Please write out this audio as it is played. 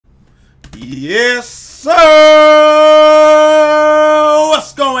Yes, sir!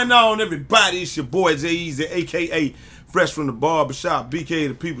 What's going on, everybody? It's your boy Jay Easy, aka Fresh from the Barbershop, BK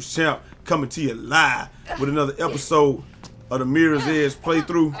the People's Champ, coming to you live with another episode of the Mirror's Edge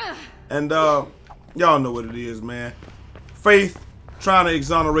playthrough. And y'all know what it is, man. Faith trying to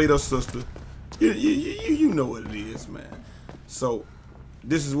exonerate her sister. You know what it is, man. So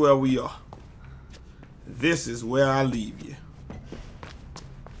this is where we are. This is where I leave you.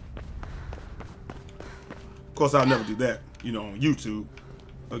 Of course, I'll never do that, you know, on YouTube.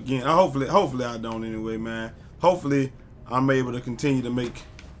 Again, hopefully I don't anyway, man. Hopefully, I'm able to continue to make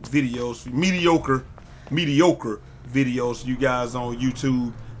videos, mediocre videos for you guys on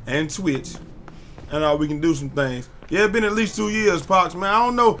YouTube and Twitch. And we can do some things. Yeah, it's been at least 2 years, Pox, man. I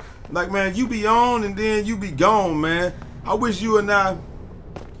don't know. Like, man, you be on and then you be gone, man. I wish you and I,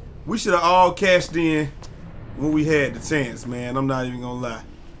 we should have all cashed in when we had the chance, man. I'm not even gonna lie.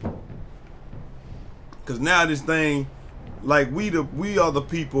 Cause now this thing, like we are the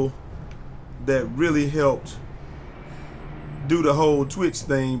people that really helped do the whole Twitch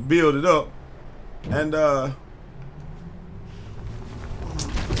thing, build it up, and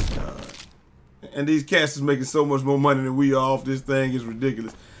these cats is making so much more money than we are off this thing. It's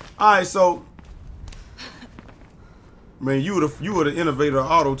ridiculous. All right, so man, you were the innovator of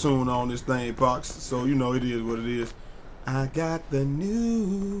auto-tune on this thing, Pox. So you know it is what it is. I got the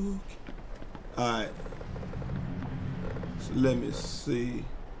nuke. All right. So let me see.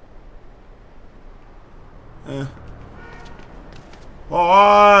 All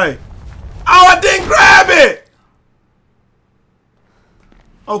right. Oh, I didn't grab it.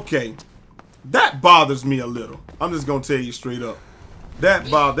 Okay, that bothers me a little. I'm just gonna tell you straight up. That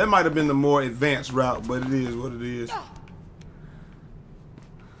might have been the more advanced route, but it is what it is.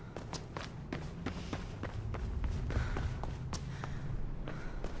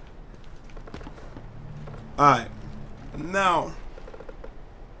 Alright, now,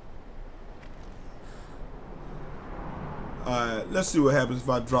 alright, let's see what happens if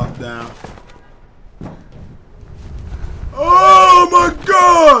I drop down. Oh my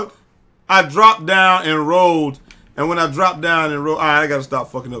God! I dropped down and rolled, and when I dropped down and rolled, alright, I gotta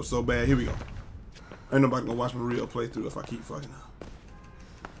stop fucking up so bad. Here we go. Ain't nobody gonna watch my real playthrough if I keep fucking up.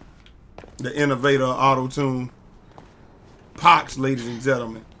 The innovator of auto-tune, Pox, ladies and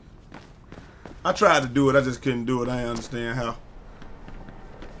gentlemen. I tried to do it, I just couldn't do it. I didn't understand how.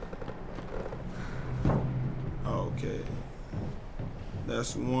 Okay.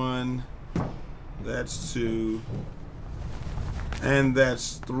 That's 1. That's 2. And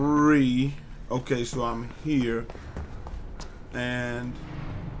that's 3. Okay, so I'm here. And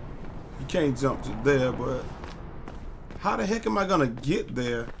you can't jump to there, but how the heck am I gonna get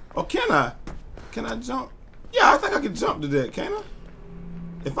there? Oh, can I? Can I jump? Yeah, I think I can jump to that, can I?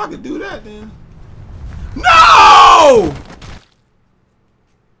 If I could do that, then. No!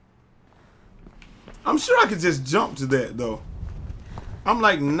 I'm sure I could just jump to that, though. I'm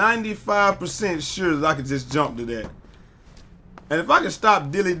like 95% sure that I could just jump to that. And if I could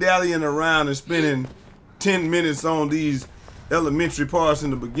stop dilly-dallying around and spending 10 minutes on these elementary parts in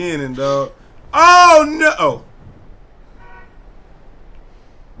the beginning, dog. Oh, no!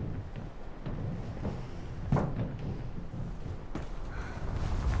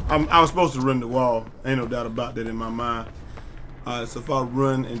 I was supposed to run the wall. Ain't no doubt about that in my mind. Alright, so if I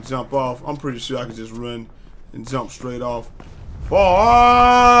run and jump off, I'm pretty sure I can just run and jump straight off.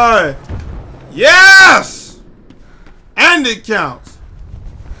 Boy! Yes! And it counts.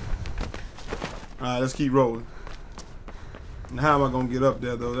 Alright, let's keep rolling. And how am I going to get up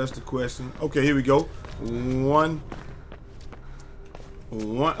there, though? That's the question. Okay, here we go. 1.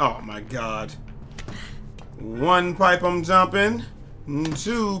 Oh, my God. 1 pipe I'm jumping.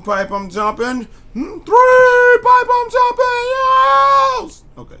 2 pipe I'm jumping. 3 pipe I'm jumping. Yes!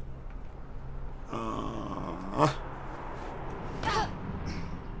 Okay.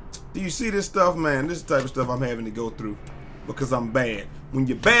 Do you see this stuff, man? This is the type of stuff I'm having to go through because I'm bad. When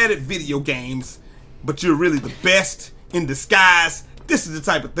you're bad at video games, but you're really the best in disguise, this is the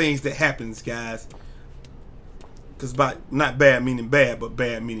type of things that happens, guys. Because by not bad meaning bad, but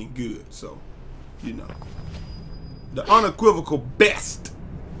bad meaning good. So, you know. The unequivocal best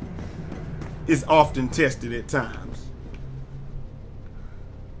is often tested at times.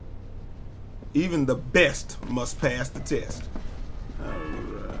 Even the best must pass the test.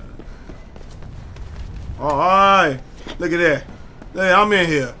 Alright. Look at that. Hey, I'm in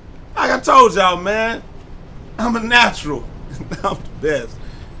here. Like I told y'all, man. I'm a natural. I'm the best.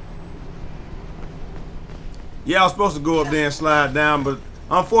 Yeah, I was supposed to go up there and slide down, but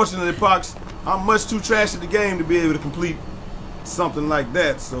unfortunately, Pox, I'm much too trash at the game to be able to complete something like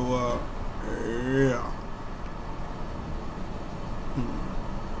that. So, Yeah.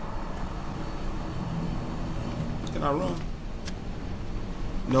 Can I run?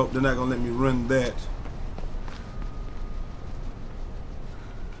 Nope, they're not gonna let me run that.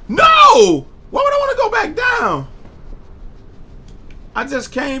 No! Why would I want to go back down? I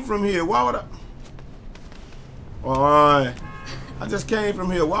just came from here. Why would I? Alright. I just came from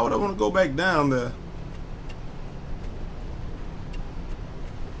here. Why would I want to go back down there?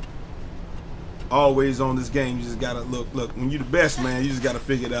 Always on this game, you just gotta look. When you're the best, man, you just gotta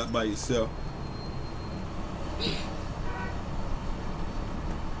figure it out by yourself.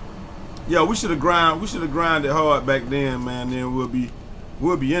 Yeah, we should have grinded hard back then, man. Then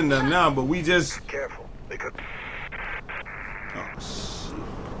we'll be in there now. But we just careful. They could. Oh shit.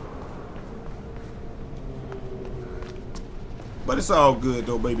 But it's all good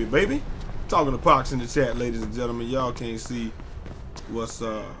though, baby. Talking to Pox in the chat, ladies and gentlemen. Y'all can't see what's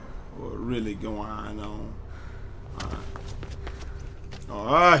really going on. All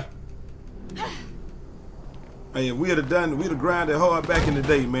right. Hey, if we'd have grinded hard back in the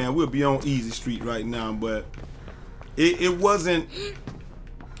day, man, we'll be on easy street right now. But it wasn't.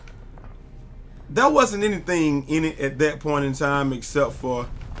 There wasn't anything in it at that point in time except for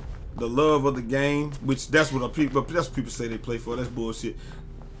the love of the game, which that's what people say they play for. That's bullshit.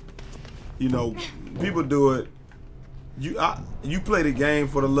 You know, people do it. You play the game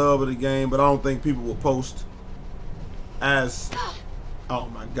for the love of the game, but I don't think people will post as. Oh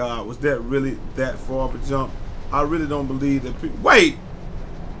my God, was that really that far of a jump? I really don't believe that people. Wait,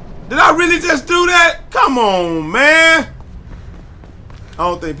 did I really just do that? Come on, man. I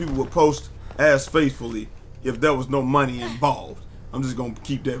don't think people would post as faithfully if there was no money involved. I'm just gonna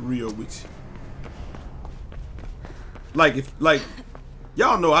keep that real with you. Like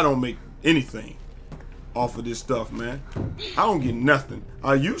y'all know I don't make anything off of this stuff, man. I don't get nothing.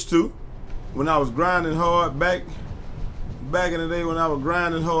 I used to when I was grinding hard back in the day when I was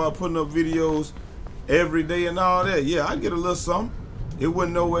grinding hard, putting up videos every day and all that. Yeah, I get a little something. It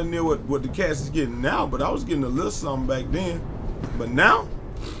wasn't nowhere near what the cats is getting now, but I was getting a little something back then. But now,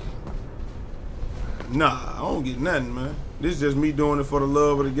 nah, I don't get nothing, man. This is just me doing it for the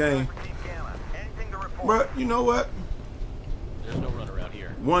love of the game. But you know what? There's no run around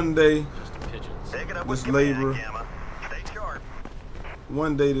here. One day, this labor.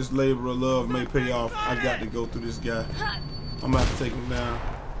 One day this labor of love may pay off. I got to go through this guy. I'm about to take him down.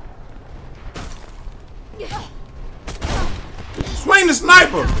 Swing the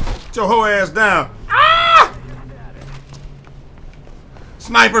sniper! Get your whole ass down. Ah!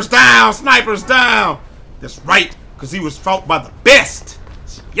 Snipers down! Snipers down! That's right, because he was fought by the best.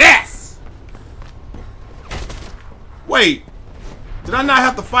 Yes! Wait, did I not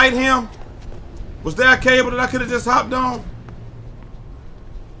have to fight him? Was there a cable that I could have just hopped on?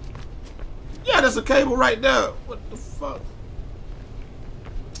 Yeah, there's a cable right there. What the fuck?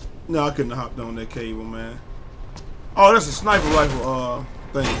 No, I couldn't have hopped on that cable, man. Oh, that's a sniper rifle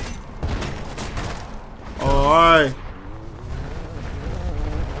thing. Alright.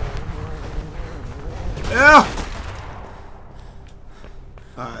 Yeah.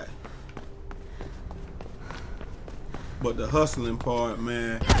 Alright. But the hustling part,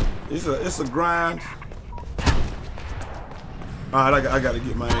 man, it's a grind. Alright, I gotta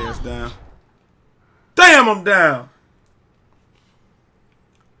get my ass down. Damn, I'm down.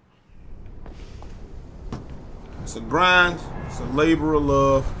 It's a grind. It's a labor of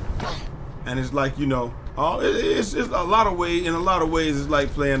love, and it's like, you know, it's a lot of ways. In a lot of ways, it's like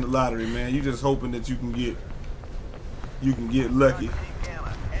playing the lottery, man. You just hoping that you can get lucky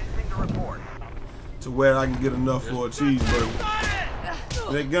to where I can get enough for a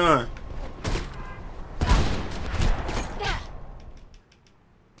cheeseburger. That gun.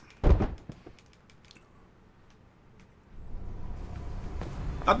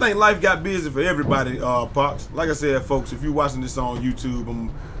 I think life got busy for everybody, Pox. Like I said, folks, if you're watching this on YouTube,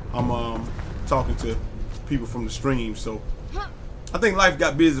 I'm talking to people from the stream, so I think life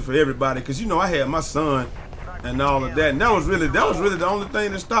got busy for everybody, because, you know, I had my son and all of that, and that was really the only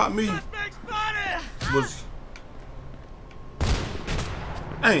thing that stopped me. Was damn,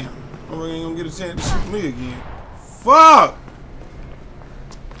 I ain't gonna get a chance to shoot me again. Fuck.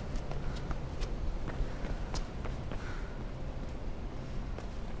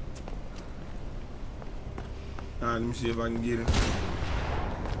 Alright, let me see if I can get him.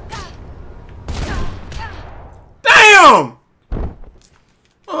 Damn!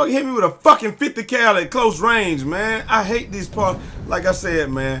 Oh, he hit me with a fucking 50 cal at close range, man. I hate these parts. Like I said,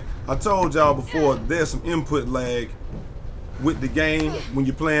 man, I told y'all before, there's some input lag with the game when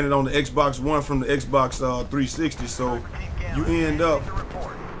you're playing it on the Xbox One from the Xbox 360. So you end up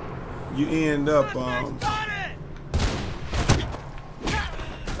you end up I'm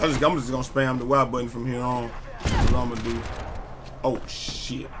just gonna spam the Y button from here on. That's what I'm gonna do. Oh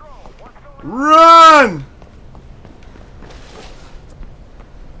shit. Run!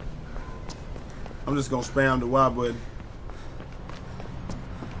 I'm just gonna spam the Y button.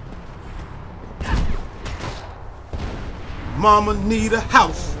 Mama need a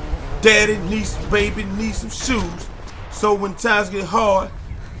house. Daddy needs some, baby needs some shoes. So when times get hard,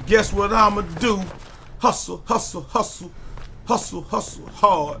 guess what I'ma do? Hustle, hustle, hustle, hustle, hustle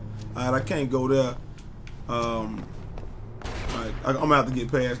hard. Alright, I can't go there. Alright, I'm gonna have to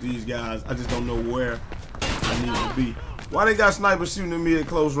get past these guys. I just don't know where I need to be. Why they got snipers shooting at me at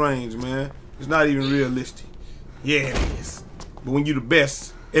close range, man? It's not even realistic. Yeah, it is. But when you the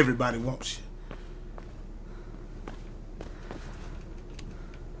best, everybody wants you.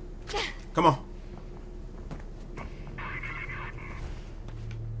 Come on.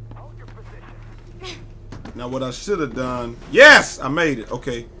 Now what I should have done, yes, I made it.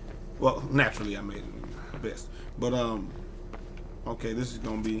 Okay, well, naturally I made it best, but okay, this is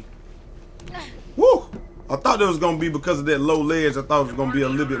gonna be, woo. I thought it was gonna be because of that low ledge. I thought it was gonna be a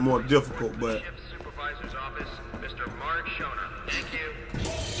little bit more difficult, but. Supervisor's office, Mr. Mark Shona. Thank you.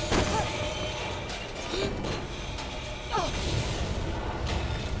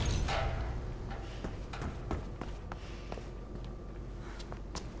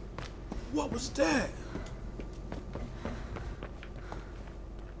 What was that?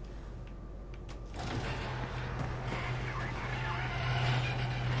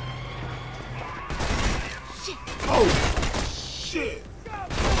 Oh, shit.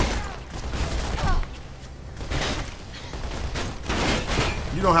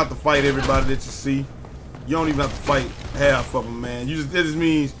 You don't have to fight everybody that you see. You don't even have to fight half of them, man. That just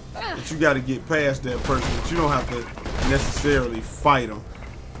means that you got to get past that person, but you don't have to necessarily fight them.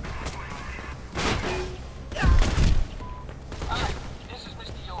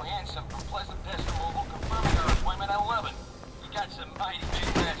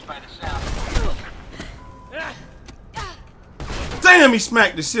 Damn, he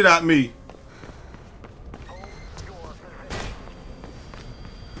smacked the shit out of me.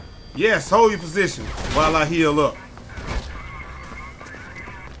 Yes, hold your position while I heal up.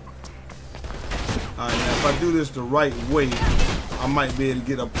 Alright, now if I do this the right way, I might be able to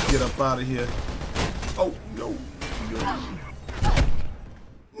get up out of here. Oh no.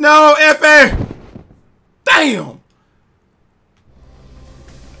 No, F.A. Damn!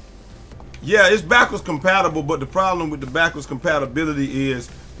 Yeah, it's backwards compatible, but the problem with the backwards compatibility is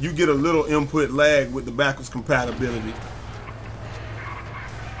you get a little input lag with the backwards compatibility.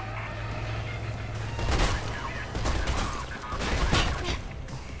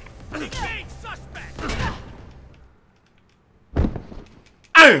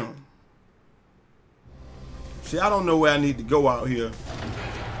 Damn! See, I don't know where I need to go out here.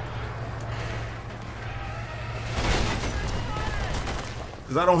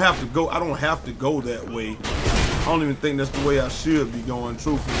 Cause I don't have to go that way. I don't even think that's the way I should be going,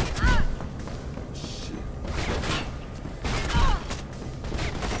 truthfully. Shit.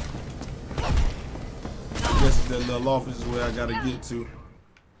 I guess it's that little office is where I gotta get to.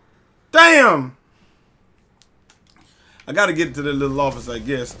 Damn! I gotta get to that little office, I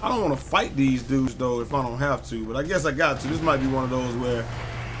guess. I don't want to fight these dudes though if I don't have to, but I guess I got to. This might be one of those where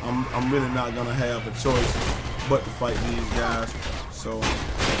I'm really not gonna have a choice but to fight these guys. So,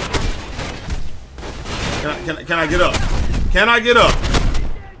 can I get up? Can I get up?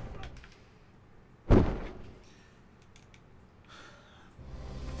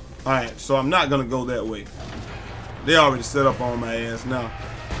 Alright, so I'm not gonna go that way. They already set up on my ass now.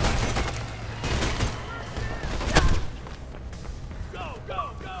 Go,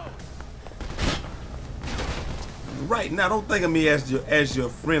 go, go. Right now, don't think of me as your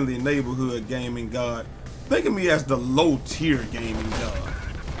friendly neighborhood gaming god. Think of me as the low-tier gaming god.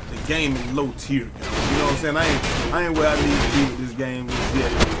 The gaming low-tier god. You know what I'm saying? I ain't where I need to be with this game just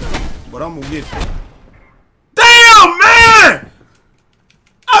yet. But I'm gonna get there. Damn, man!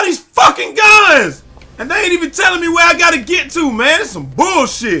 All these fucking guns! And they ain't even telling me where I gotta get to, man. It's some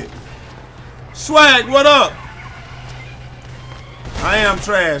bullshit. Swag, what up? I am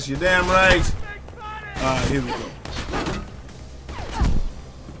trash, you damn right. Alright, here we go.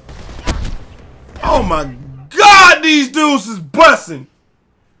 Oh my God, these dudes is busting.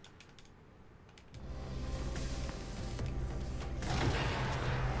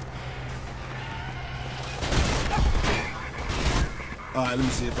 Alright, let me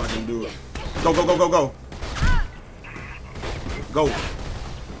see if I can do it. Go, go, go, go, go. Go.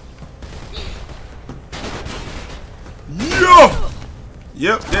 Yo!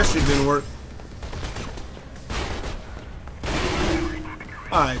 Yep, that shit didn't work.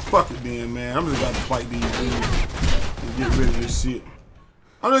 Alright, fuck it then, man. I'm just got to fight these dudes and get rid of this shit.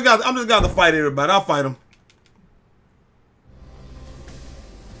 I'm just got to fight everybody. I'll fight them.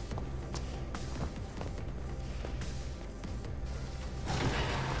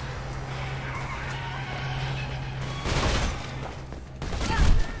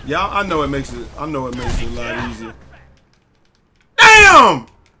 Yeah, I know it makes it. I know it makes it a lot easier. Damn!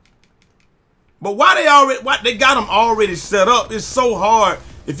 But why they got them already set up? It's so hard.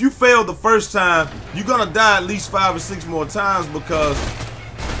 If you fail the first time, you're gonna die at least 5 or 6 more times because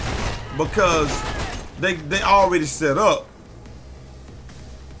they already set up.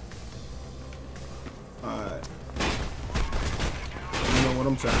 All right. You know what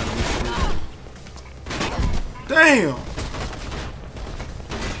I'm trying to do? Damn.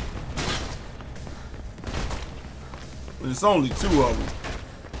 And it's only 2 of them.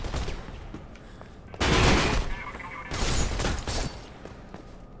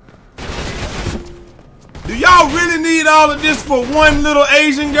 Do y'all really need all of this for one little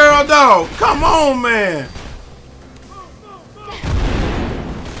Asian girl, dog? Come on, man.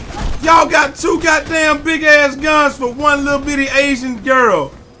 Y'all got 2 goddamn big ass guns for one little bitty Asian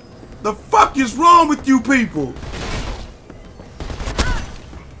girl. The fuck is wrong with you people?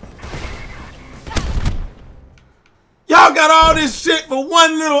 Y'all got all this shit for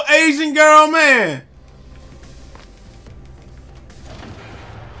one little Asian girl, man.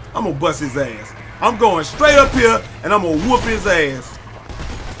 I'm gonna bust his ass. I'm going straight up here and I'm gonna whoop his ass.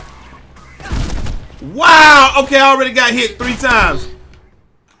 Wow! Okay, I already got hit 3 times.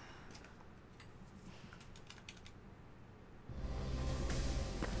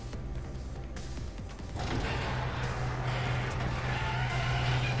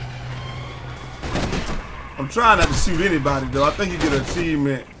 I'm trying not to shoot anybody though. I think you get an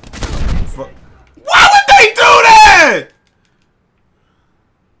achievement. Why would they do that?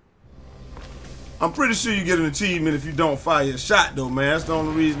 I'm pretty sure you get an achievement if you don't fire a shot though, man. That's the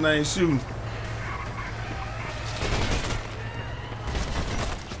only reason I ain't shooting.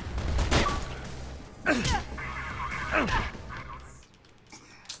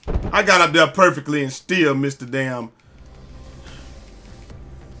 I got up there perfectly and still missed the damn.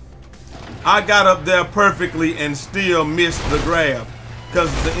 I got up there perfectly and still missed the grab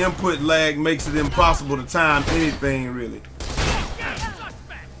because the input lag makes it impossible to time anything really.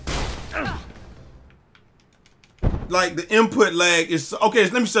 Like the input lag is okay.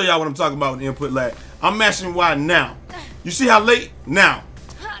 So let me show y'all what I'm talking about with the input lag. I'm mashing Y now. You see how late? Now.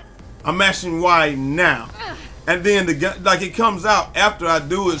 I'm mashing Y now, and then the like it comes out after I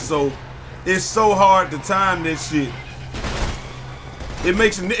do it, so it's so hard to time this shit. It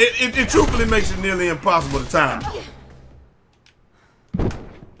makes it truthfully makes it nearly impossible to time.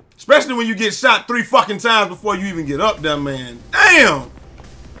 Especially when you get shot 3 fucking times before you even get up there, man. Damn.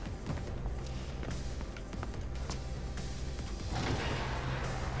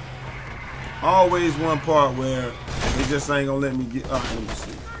 Always one part where they just ain't gonna let me get. All right, let me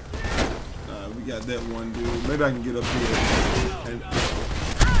see. We got that one dude. Maybe I can get up here.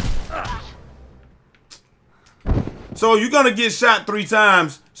 So you're gonna get shot 3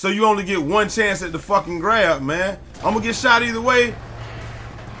 times, so you only get 1 chance at the fucking grab, man. I'm gonna get shot either way.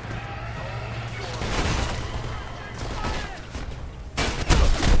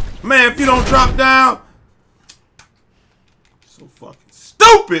 Man, if you don't drop down, so fucking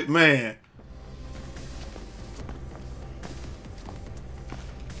stupid, man.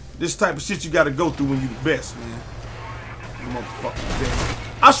 This type of shit you gotta go through when you the best, man. Motherfucking best.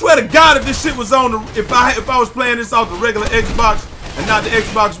 I swear to God, if this shit was on the, if I was playing this off the regular Xbox and not the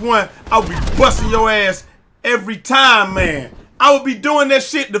Xbox One, I would be busting your ass every time, man. I would be doing that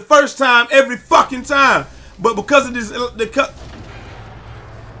shit the first time every fucking time. But because of this,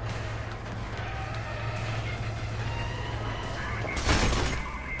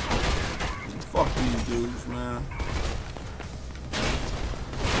 fuck these dudes, man.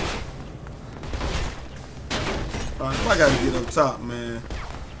 I gotta get up top, man.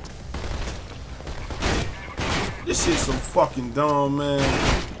 This shit's so fucking dumb, man.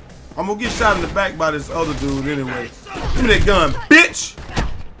 I'm gonna get shot in the back by this other dude anyway. Give me that gun, bitch!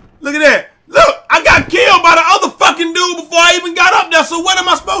 Look at that! Look! I got killed by the other fucking dude before I even got up there, so what am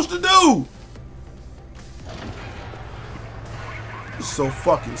I supposed to do? It's so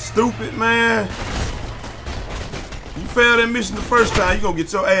fucking stupid, man. You fail that mission the first time, you gonna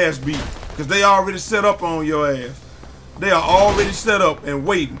get your ass beat. Because they already set up on your ass. They are already set up and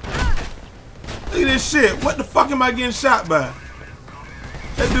waiting. Look at this shit. What the fuck am I getting shot by?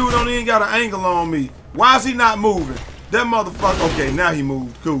 That dude don't even got an angle on me. Why is he not moving? That motherfucker. Okay, now he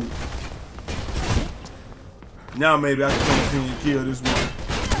moved. Cool. Now maybe I can come up here and kill this one.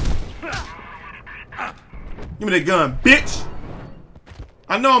 Give me that gun, bitch.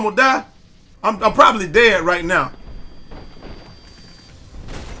 I know I'm gonna die. I'm probably dead right now.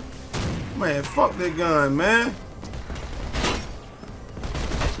 Man, fuck that gun, man.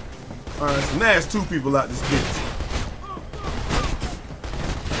 Alright, so now there's 2 people out this bitch.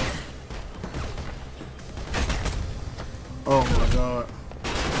 Oh my god.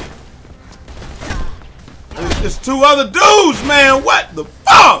 There's 2 other dudes, man. What the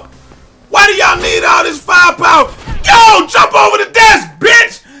fuck? Why do y'all need all this firepower? Yo, jump over the desk,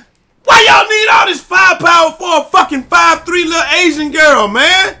 bitch! Why y'all need all this firepower for a fucking 5'3" little Asian girl,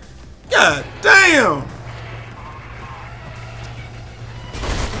 man? God damn.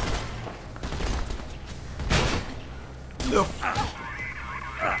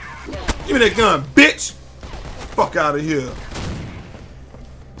 Give me that gun, bitch! Fuck out of here.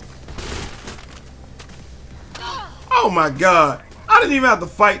 Oh my god. I didn't even have to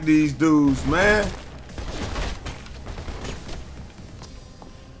fight these dudes, man.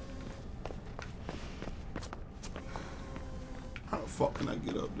 How the fuck can I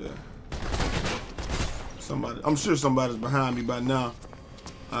get up there? Somebody, I'm sure somebody's behind me by now.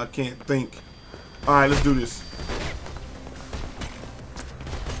 I can't think. Alright, let's do this.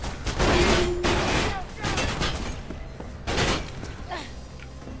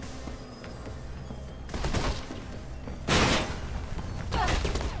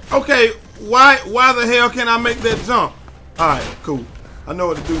 Okay, why the hell can't I make that jump? Alright, cool. I know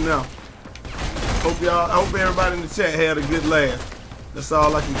what to do now. I hope everybody in the chat had a good laugh. That's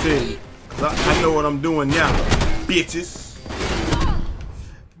all I can tell you. I know what I'm doing now, bitches.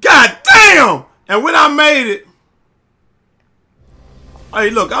 God damn! And when I made it, hey,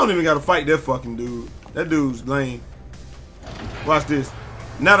 look, I don't even gotta fight that fucking dude. That dude's lame. Watch this.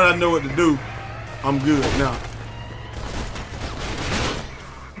 Now that I know what to do, I'm good now.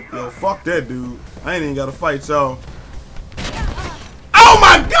 Yo, fuck that dude. I ain't even gotta fight y'all. Oh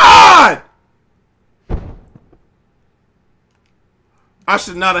my god! I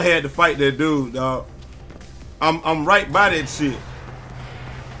should not have had to fight that dude, dog. I'm right by that shit.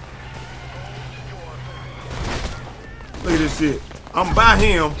 Look at this shit. I'm by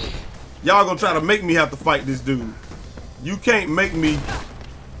him. Y'all gonna try to make me have to fight this dude. You can't make me.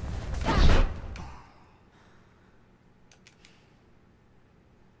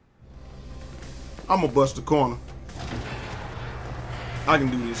 I'm gonna bust the corner. I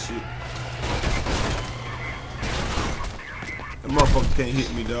can do this shit. That motherfucker can't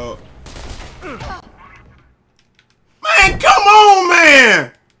hit me, dog. Man, come on,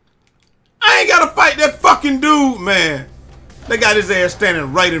 man! I ain't gotta fight that fucking dude, man. They got his ass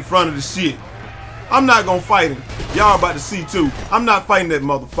standing right in front of the shit. I'm not gonna fight him. Y'all about to see too. I'm not fighting that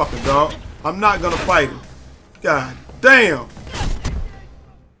motherfucker, dog. I'm not gonna fight him. God damn.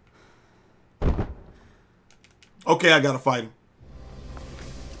 Okay, I gotta fight him.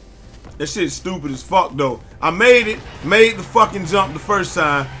 That shit's stupid as fuck though. I made the fucking jump the first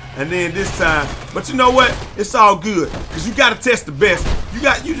time, and then this time. But you know what? It's all good, cause you gotta test the best. You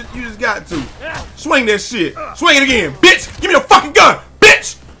just got to swing that shit. Swing it again, bitch. Give me your fucking gun,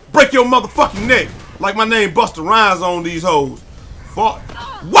 bitch. Break your motherfucking neck, like my name Busta Rhymes on these hoes. Fuck.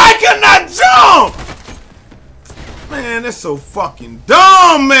 Why couldn't I jump? Man, that's so fucking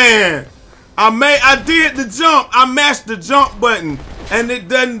dumb, man. I did the jump. I mashed the jump button, and it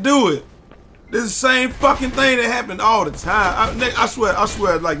doesn't do it. This is the same fucking thing that happened all the time. I swear,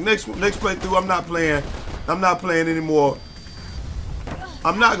 like next playthrough, I'm not playing anymore.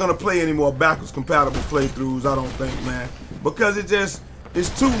 I'm not gonna play any more backwards compatible playthroughs. I don't think, man, because it's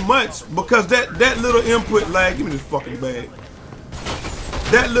too much. Because that little input lag. Give me this fucking bag.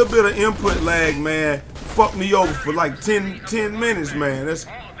 That little bit of input lag, man, fucked me over for like 10 minutes, man. That's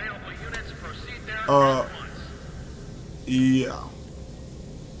yeah.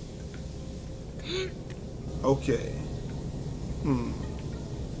 Okay.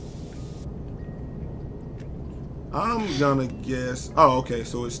 I'm gonna guess. Oh, okay.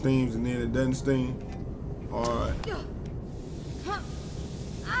 So it steams and then it doesn't steam. All right.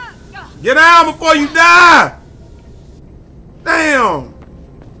 Get out before you die. Damn.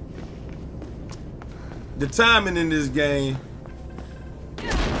 The timing in this game.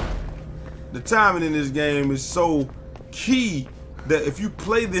 The timing in this game is so key that if you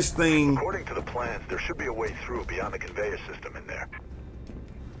play this thing. According to the plans, there should be a way through beyond the conveyor system in there.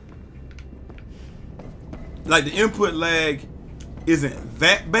 Like the input lag isn't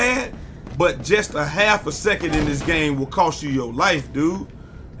that bad, but just a half a second in this game will cost you your life, dude.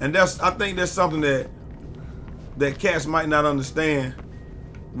 And I think that's something that that cats might not understand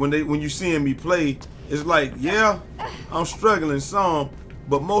when you seeing me play. It's like, yeah, I'm struggling some,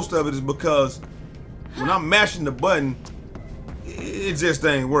 but most of it is because when I'm mashing the button, it just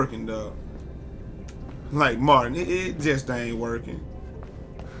ain't working, dog. Like Martin, it just ain't working.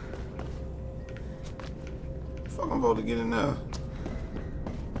 Fuck, I'm about to get in there.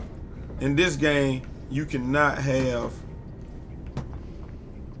 In this game, you cannot have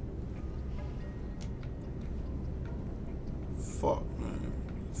fuck, man.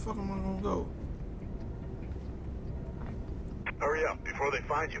 Fuck am I gonna go? Hurry up before they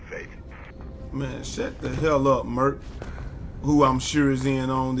find you, Faith. Man, shut the hell up, Merc. Who I'm sure is in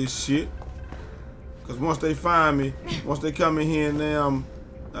on this shit. Cause once they find me, once they come in here and now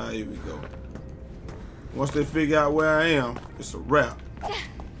here we go. Once they figure out where I am, it's a wrap.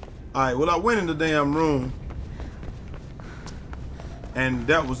 Alright, well I went in the damn room. And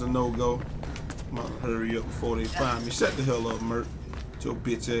that was a no-go. I'm gonna hurry up before they find me. Shut the hell up, Merc. Your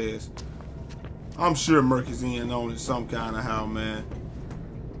bitch ass. I'm sure Merc is in on it some kind of how, man.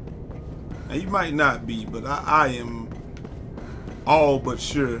 And you might not be, but I am all but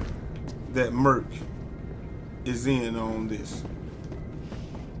sure that Merc is in on this.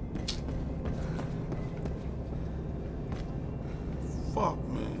 Fuck,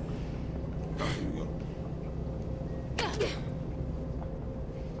 man. Oh, here we go.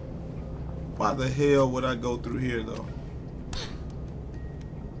 Why the hell would I go through here, though?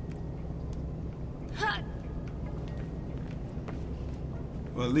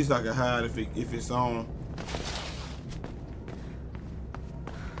 Well, at least I can hide if it's on.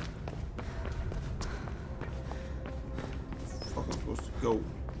 Fuck, I'm supposed to go.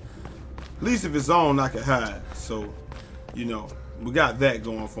 At least if it's on, I can hide. So, you know, we got that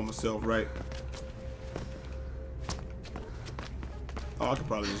going for myself, right? Oh, I could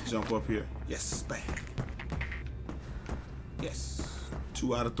probably just jump up here. Yes, bang. Yes.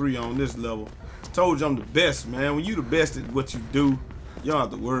 2 out of 3 on this level. Told you I'm the best, man. When you the best at what you do, you don't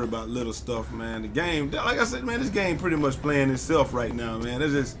have to worry about little stuff, man. The game, like I said, man, this game pretty much playing itself right now, man. It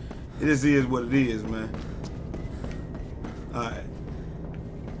just is what it is, man. Alright.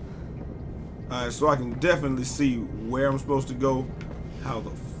 Alright, so I can definitely see where I'm supposed to go. How the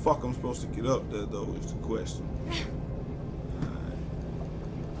fuck I'm supposed to get up there, though, is the question.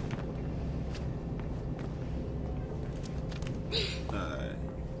 Alright.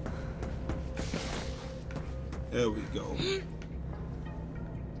 There we go.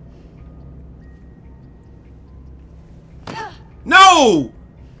 No!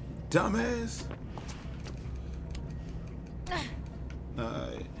 Dumbass.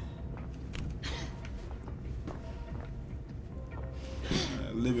 Alright.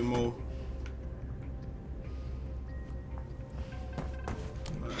 A little bit more.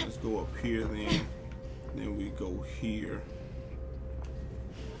 Alright, let's go up here then. Then we go here.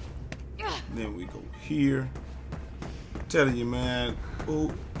 Then we go here. I'm telling you, man,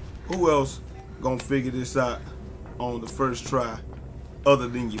 who else gonna figure this out on the first try other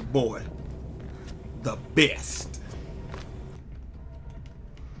than your boy? The best.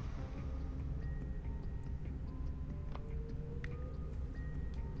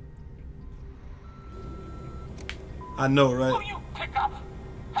 I know, right? Who you pick up?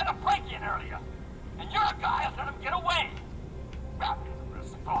 Had a break-in earlier, and you're a guy who let him get away. Rapid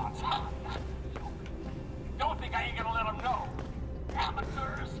response. Don't think I ain't gonna let him know.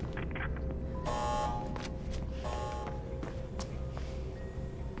 Amateurs.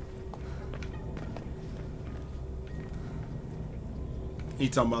 He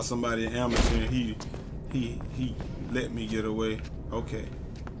talking about somebody an amateur and he let me get away. Okay.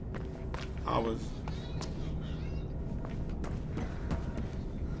 I was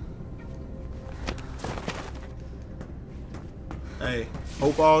Hey,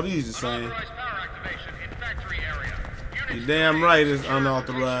 hope all these the same. Unauthorized power activation in factory area. You're damn right it's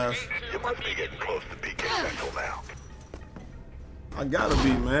unauthorized. You must be getting close to PK Central now. I gotta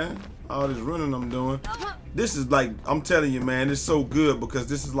be, man. All this running I'm doing. This is like, I'm telling you, man, it's so good because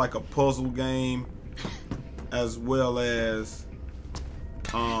this is like a puzzle game as well as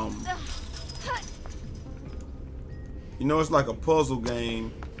you know, it's like a puzzle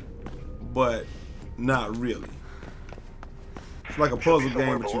game, but not really. It's like a puzzle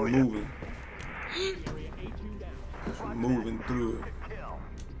game, but you're moving. You're moving through it.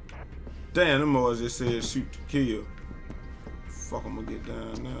 Damn, them boys just said shoot to kill. Fuck, I'm gonna get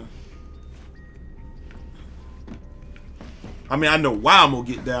down now. I mean, I know why I'm gonna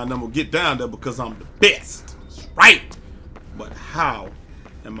get down. I'm gonna get down there because I'm the best, right? But how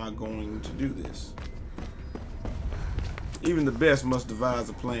am I going to do this? Even the best must devise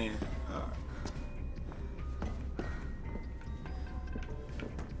a plan.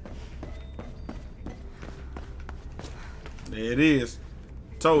 There it is.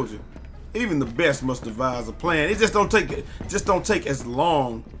 Told you. Even the best must devise a plan. It just don't take as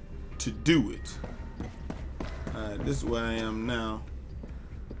long to do it. Alright, this is where I am now.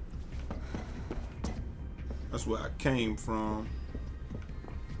 That's where I came from.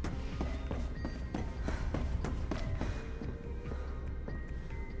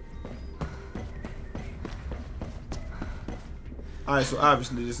 Alright, so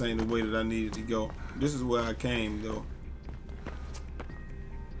obviously this ain't the way that I needed to go. This is where I came though.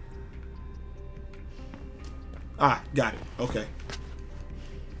 Ah, got it. Okay.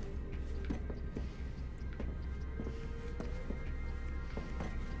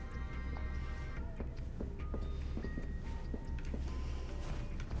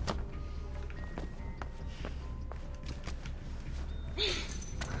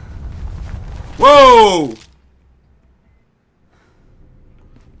 Whoa!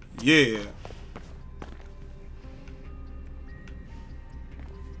 Yeah.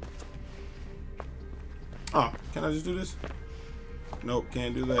 Oh, can I just do this? Nope,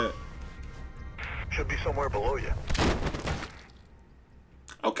 can't do that. Should be somewhere below you.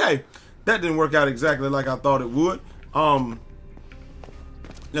 Okay, that didn't work out exactly like I thought it would.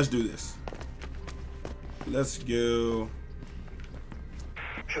 Let's do this. Let's go.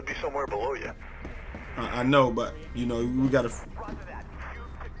 Should be somewhere below you. I know, but you know we gotta.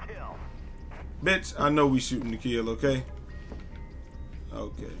 Bitch, I know we shooting to kill. Okay.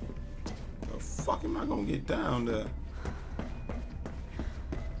 Okay. The fuck am I gonna get down there?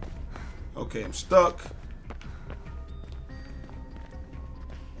 Okay, I'm stuck.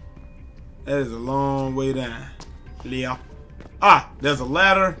 That is a long way down. Yeah. Ah, there's a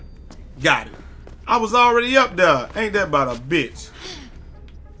ladder. Got it. I was already up there. Ain't that about a bitch?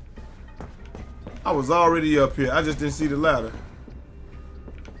 I was already up here. I just didn't see the ladder.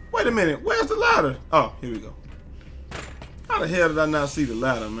 Wait a minute. Where's the ladder? Oh, here we go. How the hell did I not see the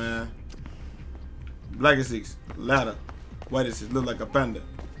ladder, man? Black is 6. Ladder. White is 6. Look like a panda.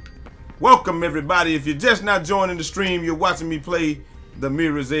 Welcome, everybody. If you're just now joining the stream, you're watching me play the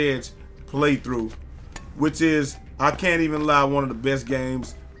Mirror's Edge playthrough, which is, I can't even lie, one of the best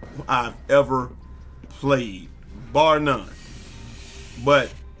games I've ever played. Bar none.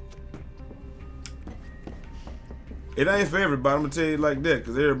 But it ain't for everybody. I'm gonna tell you like that,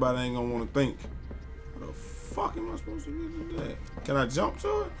 because everybody ain't gonna want to think, what the fuck am I supposed to do with that? Can I jump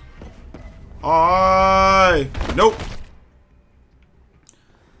to it? Alright. Nope.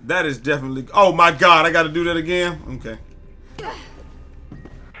 That is definitely. Oh my god, I gotta do that again? Okay.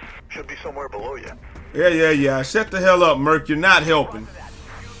 Should be somewhere below you. Yeah. Shut the hell up, Merc. You're not helping.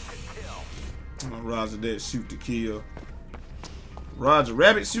 Oh, Roger that. Shoot to kill. Roger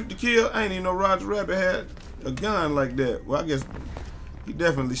Rabbit shoot to kill? I ain't even know Roger Rabbit had a gun like that. Well, I guess he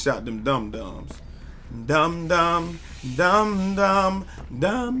definitely shot them dum-dums. Dum-dum, dum-dum,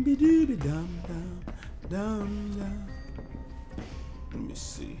 dum-be-doo-be-dum-dum, dum-dum. Let me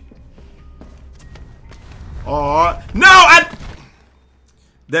see. Oh, no!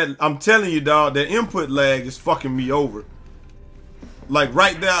 I'm telling you, dog, that input lag is fucking me over. Like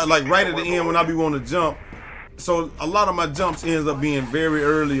right there, like right at the end when I be wanting to jump. So a lot of my jumps ends up being very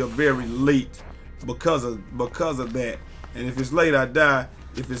early or very late because of that. And if it's late, I die.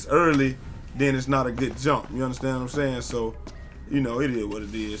 If it's early, then it's not a good jump. You understand what I'm saying? So, you know, it is what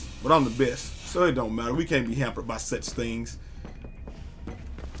it is. But I'm the best, so it don't matter. We can't be hampered by such things.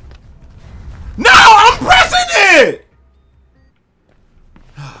 No, I'm pressing it!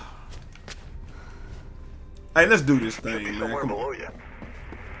 Hey, let's do this thing, man. Somewhere Come on. below you.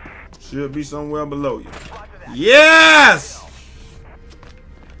 Should be somewhere below you. Yes!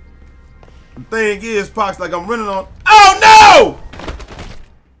 The thing is, Pox, like I'm running on. Oh no!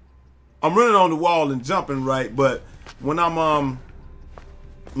 I'm running on the wall and jumping right, but when I'm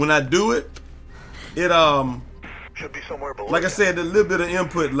when I do it, it should be somewhere below. like I said, the little bit of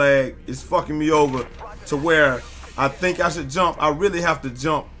input lag is fucking me over to where I think I should jump. I really have to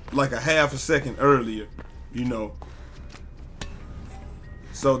jump like a half a second earlier, you know.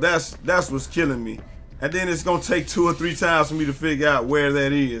 So that's what's killing me. And then it's gonna take 2 or 3 times for me to figure out where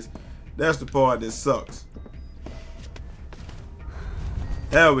that is. That's the part that sucks.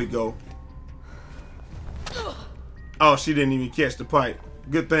 There we go. Oh, she didn't even catch the pipe.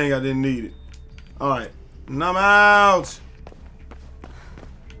 Good thing I didn't need it. Alright. And I'm out.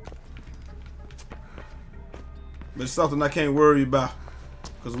 But it's something I can't worry about.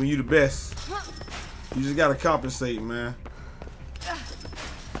 Because when you the best, you just gotta compensate, man.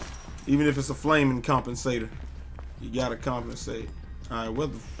 Even if it's a flaming compensator, you gotta compensate. Alright, where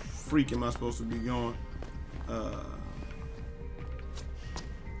the freak am I supposed to be going?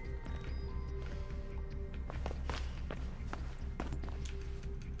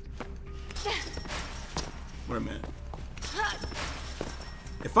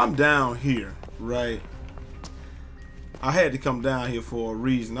 if I'm down here, right? I had to come down here for a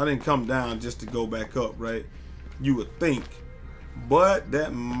reason. I didn't come down just to go back up, right? You would think. But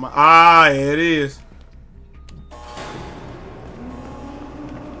that... it is.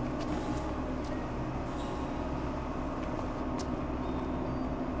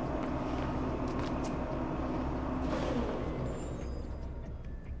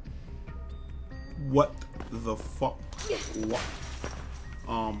 What the fuck? What?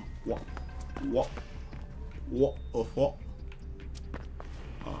 What the fuck?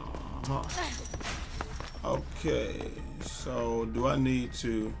 Okay, so do I need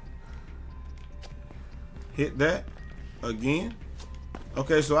to hit that again?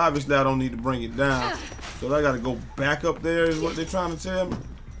 Okay, so obviously I don't need to bring it down. So I gotta go back up there is what they're trying to tell me?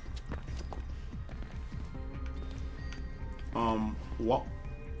 What?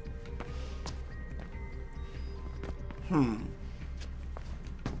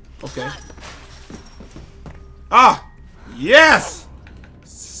 Okay. Ah! Yes!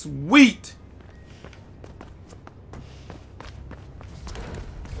 Sweet!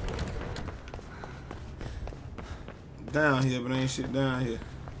 Down here, but ain't shit down here.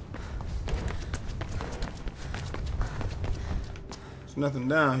 There's nothing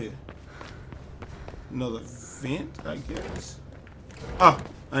down here. Another vent, I guess. Ah!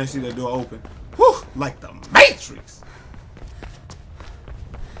 I didn't see that door open. Whew! Like the Matrix!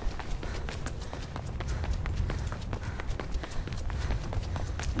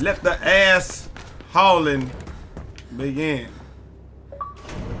 Let the ass hauling begin.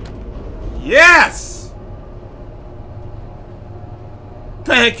 Yes!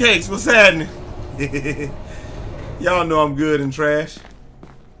 Pancakes, what's happening? Y'all know I'm good in trash.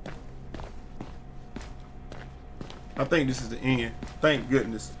 I think this is the end. Thank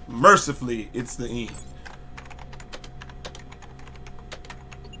goodness. Mercifully, it's the end.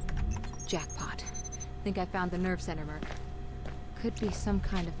 Jackpot. Think I found the nerve center, Merc. Could be some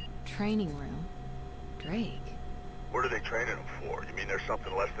kind of training room. Drake. What are they training them for? You mean there's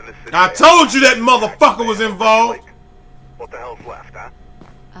something left in this city? I told you that motherfucker was involved. What the hell's left, huh?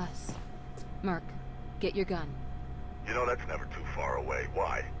 Us. Merc, get your gun. You know that's never too far away.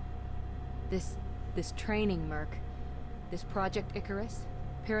 Why? This training, Merc. This Project Icarus,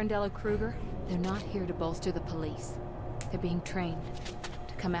 Pirandello, Kruger, they're not here to bolster the police. They're being trained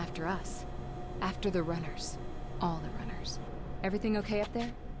to come after us. After the runners. All the runners. Everything okay up there?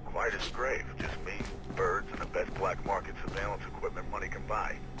 Quiet as a grave. Just me, birds, and the best black market surveillance equipment money can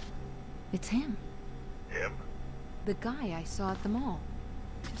buy. It's him. Him? The guy I saw at the mall.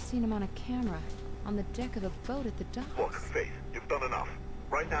 Just seen him on a camera, on the deck of the boat at the docks. Look, Faith, you've done enough.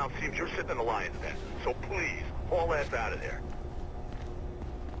 Right now it seems you're sitting in the lion's den. So please, haul ass out of there.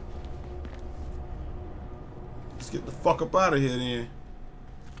 Let's get the fuck up out of here then.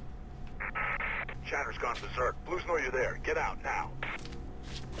 Chatter's gone berserk. Blues know you're there. Get out now.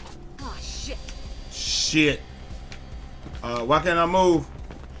 Oh, shit. Shit. Why can't I move?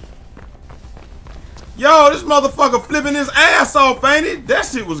 Yo, this motherfucker flipping his ass off, ain't it? That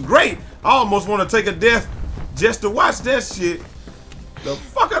shit was great. I almost want to take a death just to watch that shit. The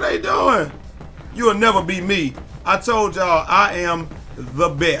fuck are they doing? You'll never be me. I told y'all I am the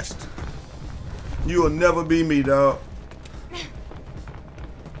best. You'll never be me, dog.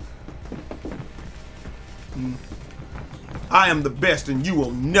 I am the best and you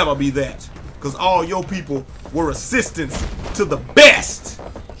will never be that. Because all your people were assistants to the best.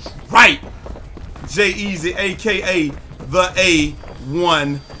 Right. J-Easy, a.k.a. the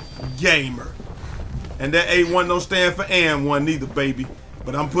A1 Gamer. And that A1 don't stand for AM1 neither, baby.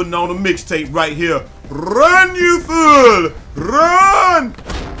 But I'm putting on a mixtape right here. Run, you fool! Run!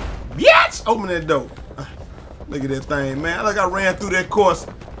 Bitch! Open that door. Look at that thing, man. Like I ran through that course.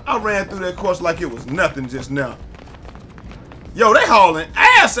 I ran through that course like it was nothing just now. Yo, they hauling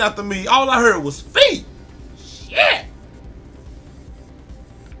ass after me. All I heard was feet. Shit.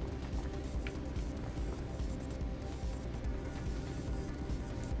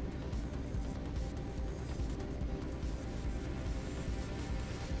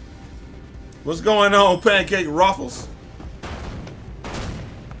 What's going on, Pancake Ruffles?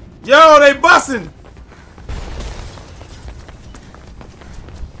 Yo, they busting.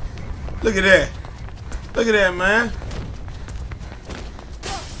 Look at that. Look at that, man.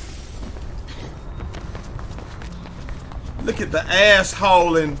 Look at the ass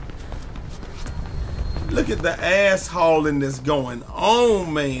hauling. Look at the ass hauling that's going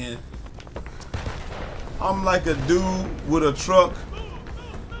on, man. I'm like a dude with a truck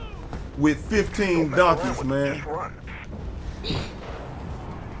with 15 donkeys, man.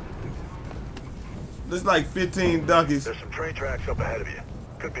 There's like 15 donkeys. There's some train tracks up ahead of you.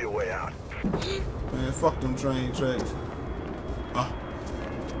 Could be a way out. Man, fuck them train tracks. Ah,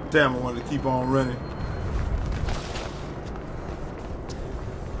 damn, I wanted to keep on running.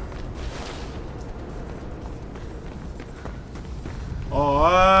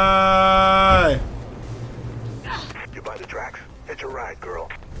 Alright. You by the tracks? Hitch a ride, girl.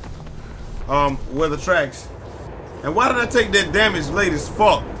 Where the tracks? And why did I take that damage late as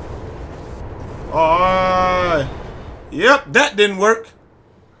fuck? Alright. Yep, that didn't work.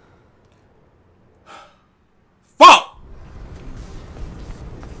 Fuck!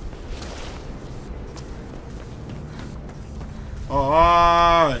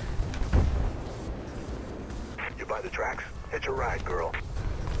 Alright. You by the tracks? Hitch a ride, girl.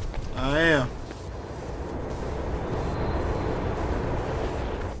 I am.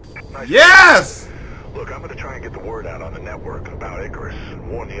 Nice. Yes! Look, I'm gonna try and get the word out on the network about Icarus and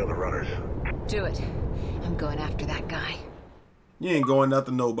warn the other runners. Do it. I'm going after that guy. You ain't going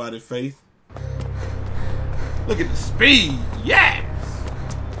after nobody, Faith. Look at the speed. Yes!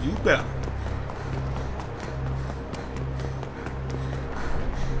 You better.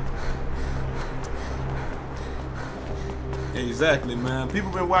 Exactly, man.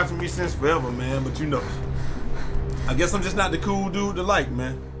 People been watching me since forever, man. But you know, I guess I'm just not the cool dude to like,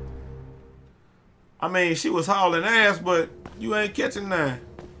 man. I mean, she was hauling ass, but you ain't catching none.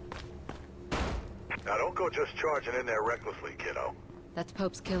 Now don't go just charging in there recklessly, kiddo. That's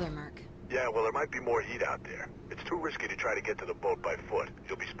Pope's killer, Merc. Yeah, well, there might be more heat out there. It's too risky to try to get to the boat by foot.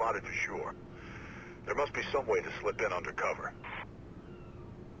 You'll be spotted for sure. There must be some way to slip in undercover.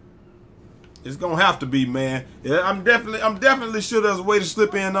 It's gonna have to be, man. Yeah, I'm definitely sure there's a way to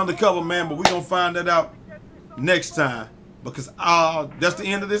slip in undercover, man. But we gonna find that out next time, because that's the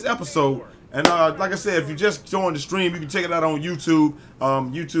end of this episode. And like I said, if you just joined the stream, you can check it out on YouTube,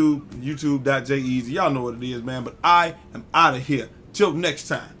 youtube.jeezy. Y'all know what it is, man. But I am out of here. Till next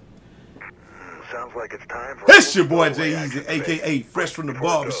time. Sounds like it's time for... It's your boy Jeezy, a.k.a. Fresh from the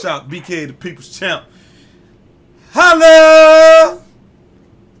Barbershop, BK the People's Champ. Holla!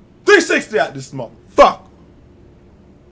 360 out this motherfucker.